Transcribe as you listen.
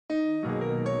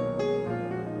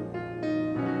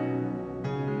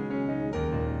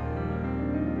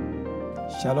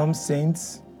Shalom,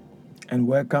 saints, and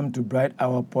welcome to Bright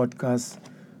Hour Podcast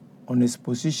on this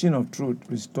position of truth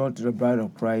restored to the bride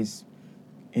of Christ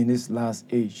in this last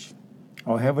age.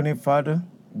 Our Heavenly Father,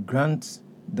 grant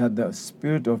that the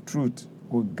Spirit of truth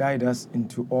will guide us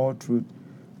into all truth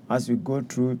as we go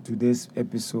through today's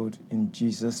episode in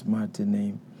Jesus' mighty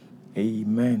name.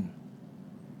 Amen.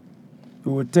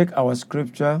 We will take our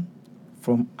scripture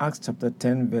from Acts chapter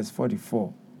 10, verse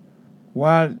 44.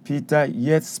 While Peter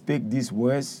yet spake these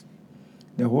words,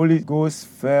 the Holy Ghost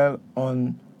fell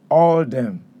on all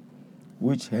them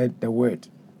which heard the word.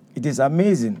 It is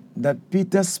amazing that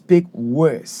Peter spake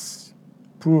words,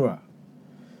 plural,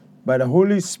 but the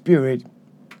Holy Spirit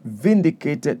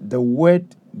vindicated the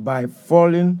word by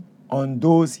falling on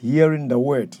those hearing the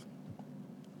word.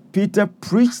 Peter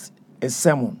preached a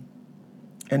sermon,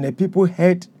 and the people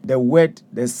heard the word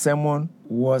the sermon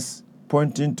was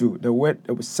pointing to, the word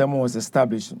the sermon was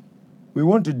establishing. We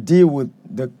want to deal with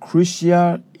the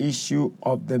crucial issue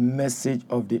of the message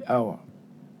of the hour.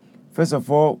 First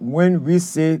of all, when we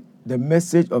say the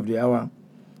message of the hour,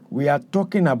 we are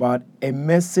talking about a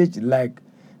message like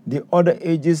the other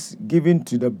ages given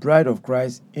to the bride of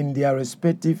Christ in their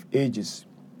respective ages.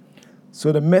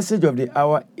 So the message of the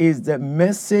hour is the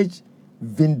message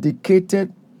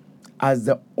vindicated as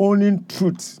the only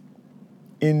truth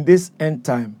in this end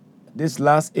time, this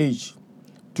last age,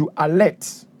 to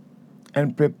alert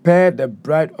and prepare the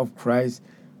bride of Christ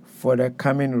for the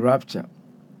coming rapture.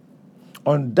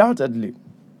 Undoubtedly,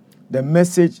 the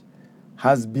message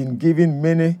has been given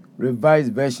many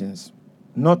revised versions.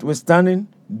 Notwithstanding,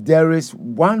 there is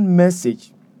one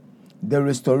message, the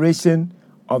restoration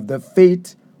of the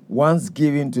faith once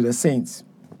given to the saints.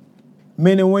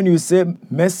 Meaning, when you say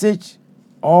message,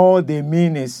 all they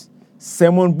mean is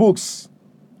sermon books.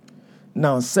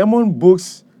 Now, sermon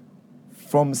books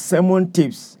from sermon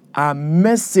tips are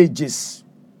messages.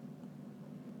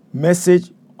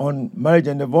 Message on marriage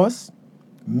and divorce,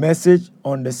 message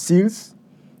on the seals,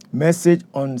 message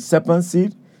on serpent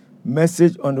seed,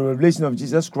 message on the revelation of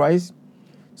Jesus Christ.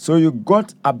 So you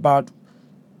got about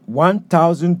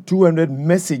 1,200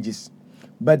 messages.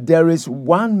 But there is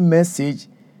one message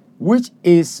which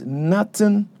is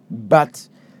nothing but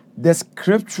the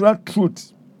scriptural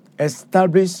truth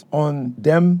established on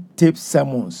them tape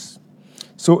sermons.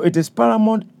 So it is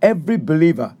paramount every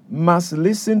believer must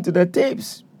listen to the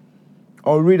tapes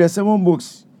or read the sermon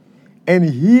books and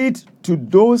heed to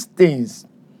those things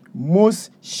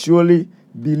most surely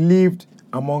believed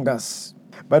among us.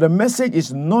 But the message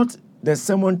is not the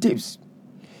sermon tips,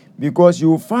 because you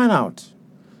will find out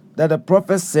that the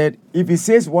prophet said if he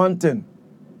says one thing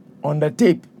on the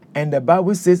tape and the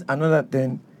Bible says another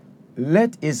thing,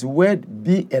 let his word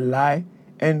be a lie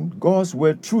and God's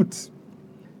word truth.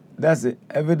 That's the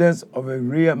evidence of a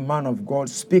real man of God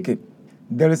speaking.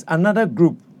 There is another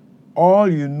group.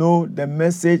 All you know, the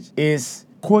message is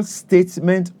quote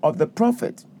statement of the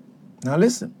prophet. Now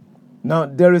listen. Now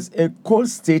there is a quote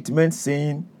statement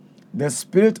saying the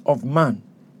spirit of man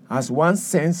has one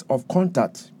sense of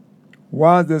contact,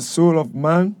 while the soul of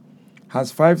man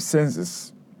has 5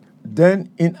 senses. Then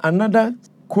in another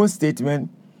quote statement,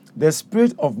 the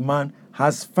spirit of man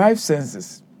has 5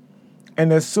 senses,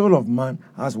 and the soul of man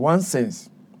has 1 sense.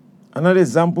 Another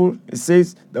example, it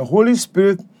says the Holy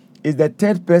Spirit is the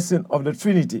third person of the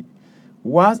Trinity,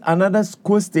 whilst another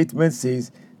quote statement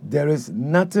says there is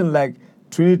nothing like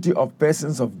Trinity of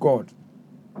persons of God.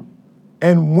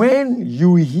 And when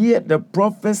you hear the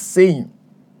prophet saying,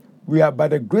 we are by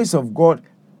the grace of God,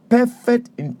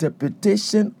 perfect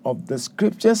interpretation of the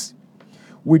scriptures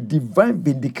with divine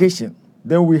vindication,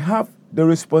 then we have the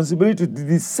responsibility to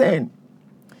discern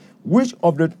which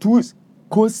of the two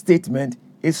quote statement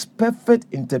is perfect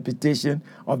interpretation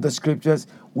of the scriptures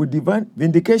with divine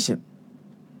vindication.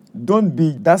 Don't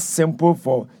be that simple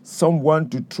for someone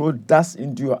to throw dust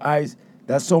into your eyes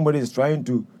that somebody is trying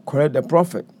to correct the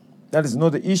prophet. That is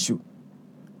not the issue.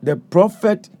 The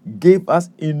prophet gave us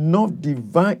enough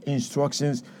divine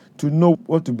instructions to know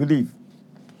what to believe.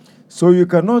 So you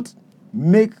cannot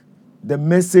make the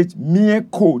message mere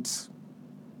quotes.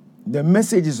 The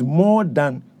message is more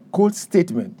than quote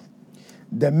statement.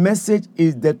 The message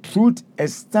is the truth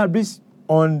established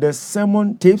on the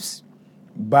sermon tapes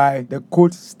by the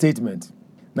quote statement.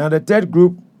 Now the third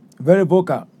group, very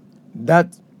vocal,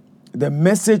 that the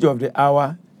message of the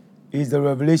hour is the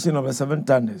revelation of the 7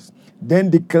 thunders. Then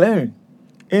declaring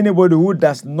anybody who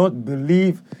does not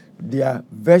believe their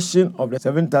version of the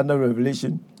 7 thunder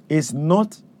revelation is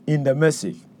not in the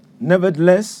message.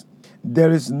 Nevertheless,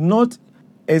 there is not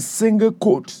a single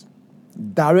quote,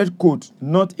 direct quote,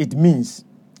 not it means,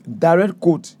 direct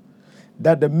quote,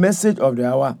 that the message of the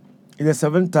hour is the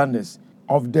seven thunders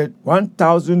of the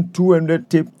 1,200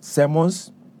 taped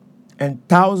sermons and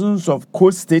thousands of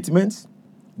quote statements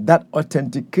that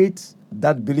authenticate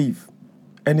that belief.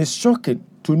 And it's shocking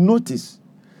to notice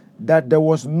that there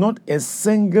was not a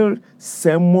single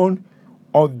sermon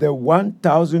of the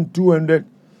 1,200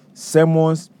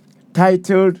 sermons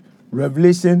titled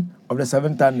Revelation of the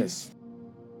Seven Thunders.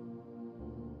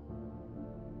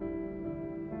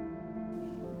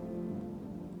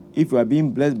 If you are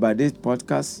being blessed by this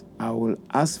podcast, I will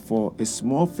ask for a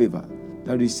small favor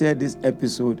that you share this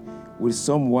episode with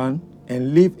someone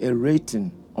and leave a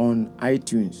rating on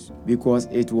iTunes, because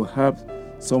it will help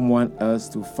someone else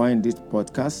to find this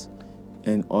podcast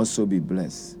and also be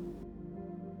blessed.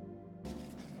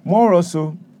 More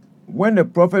also, when the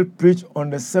prophet preached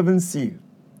on the seventh seal,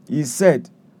 he said,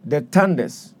 the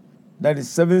thunders, that is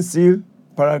seventh seal,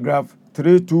 paragraph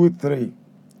 323.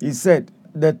 He said,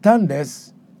 the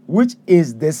thunders, which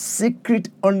is the secret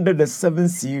under the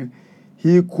seventh seal,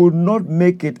 he could not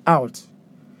make it out.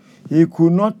 He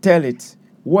could not tell it,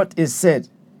 what is said,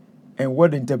 and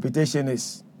what the interpretation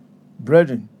is.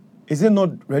 Brethren, is it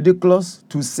not ridiculous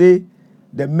to say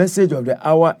the message of the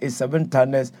hour is seven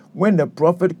thunders when the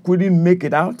prophet couldn't make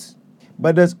it out?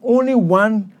 But there's only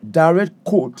one direct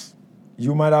quote.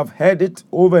 You might have heard it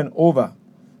over and over,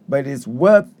 but it's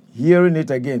worth hearing it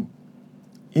again.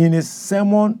 In his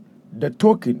sermon, The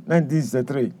Token,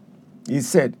 1963, he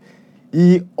said,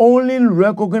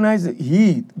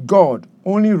 God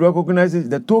only recognizes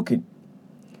the token,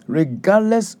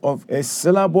 regardless of a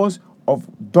syllabus of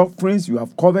doctrines you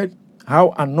have covered,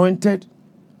 how anointed,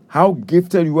 how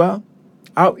gifted you are,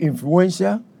 how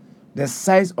influential, the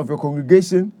size of your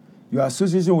congregation, your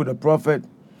association with the prophet.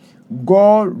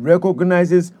 God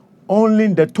recognizes only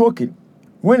the token.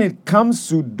 When it comes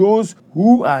to those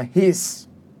who are his,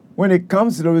 when it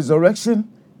comes to the resurrection,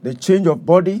 the change of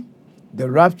body,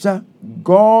 the rapture,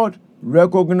 God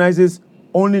recognizes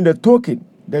only the token.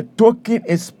 The token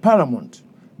is paramount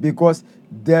because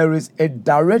there is a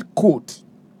direct quote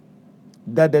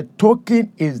that the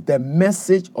token is the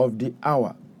message of the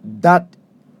hour. That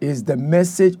is the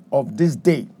message of this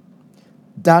day.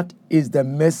 That is the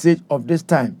message of this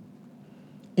time.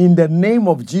 In the name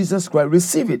of Jesus Christ,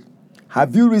 receive it.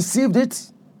 Have you received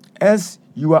it? As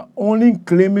you are only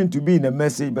claiming to be in a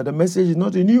message, but the message is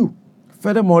not in you.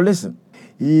 Furthermore, listen.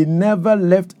 He never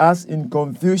left us in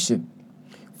confusion.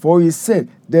 For he said,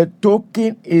 the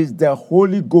token is the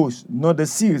Holy Ghost, not the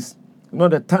seals,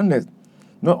 not the thunders,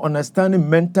 not understanding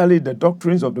mentally the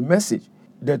doctrines of the message.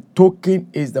 The token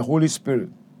is the Holy Spirit.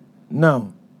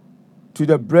 Now, to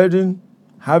the brethren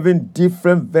having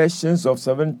different versions of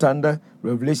seven thunder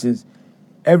revelations,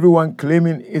 everyone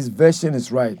claiming his version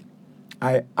is right,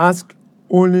 I ask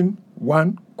only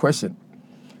one question.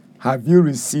 Have you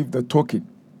received the token,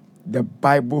 the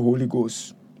Bible Holy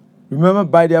Ghost? Remember,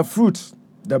 by their fruits,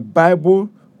 the Bible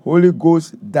Holy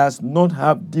Ghost does not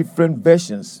have different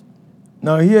versions.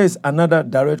 Now here is another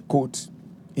direct quote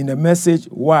in the message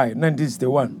Why,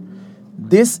 1961.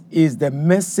 This is the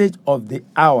message of the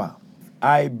hour.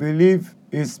 I believe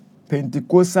is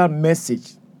Pentecostal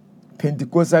message,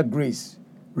 Pentecostal grace.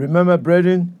 Remember,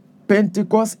 brethren,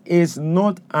 Pentecost is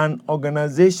not an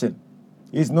organization.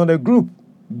 It's not a group,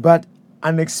 but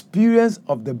an experience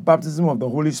of the baptism of the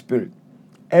Holy Spirit.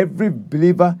 Every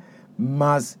believer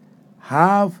must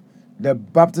have the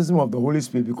baptism of the Holy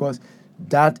Spirit because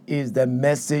that is the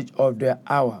message of the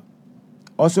hour.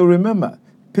 Also remember,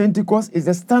 Pentecost is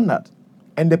the standard,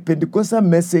 and the Pentecostal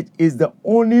message is the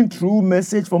only true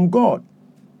message from God.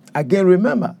 Again,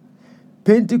 remember,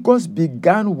 Pentecost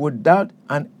began without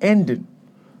an ending.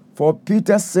 For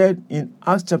Peter said in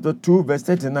Acts chapter 2, verse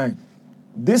 39,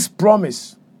 this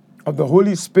promise of the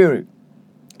Holy Spirit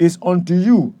is unto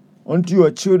you, unto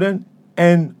your children,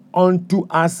 and unto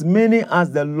as many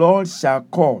as the Lord shall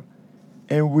call.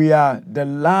 And we are the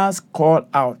last call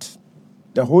out.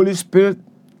 The Holy Spirit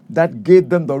that gave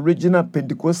them the original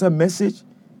Pentecostal message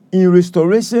in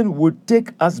restoration will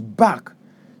take us back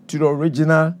to the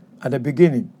original at the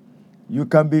beginning. You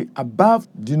can be above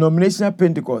denominational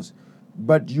Pentecost,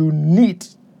 but you need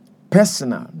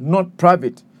personal, not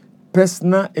private,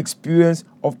 personal experience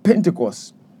of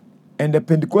Pentecost. And the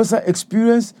Pentecostal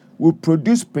experience will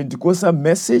produce Pentecostal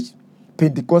message,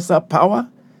 Pentecostal power,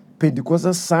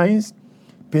 Pentecostal signs,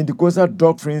 Pentecostal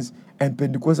doctrines, and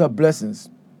Pentecostal blessings.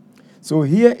 So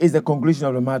here is the conclusion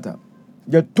of the matter.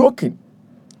 The token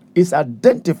is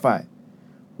identified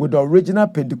with the original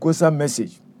Pentecostal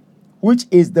message, which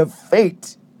is the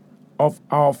faith of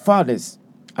our fathers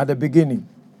at the beginning.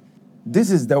 This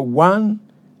is the one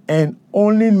and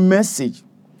only message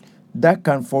that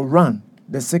can forerun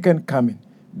the second coming,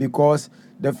 because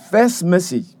the first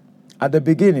message at the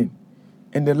beginning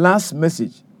and the last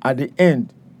message at the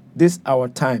end, this our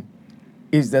time,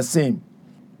 is the same.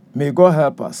 May God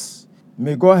help us.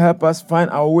 May God help us find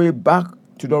our way back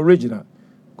to the original.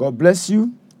 God bless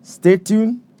you. Stay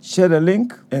tuned. Share the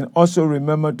link. And also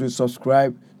remember to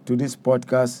subscribe to this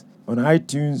podcast on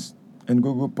iTunes and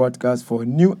Google Podcasts for a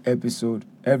new episode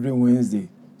every Wednesday.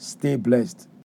 Stay blessed.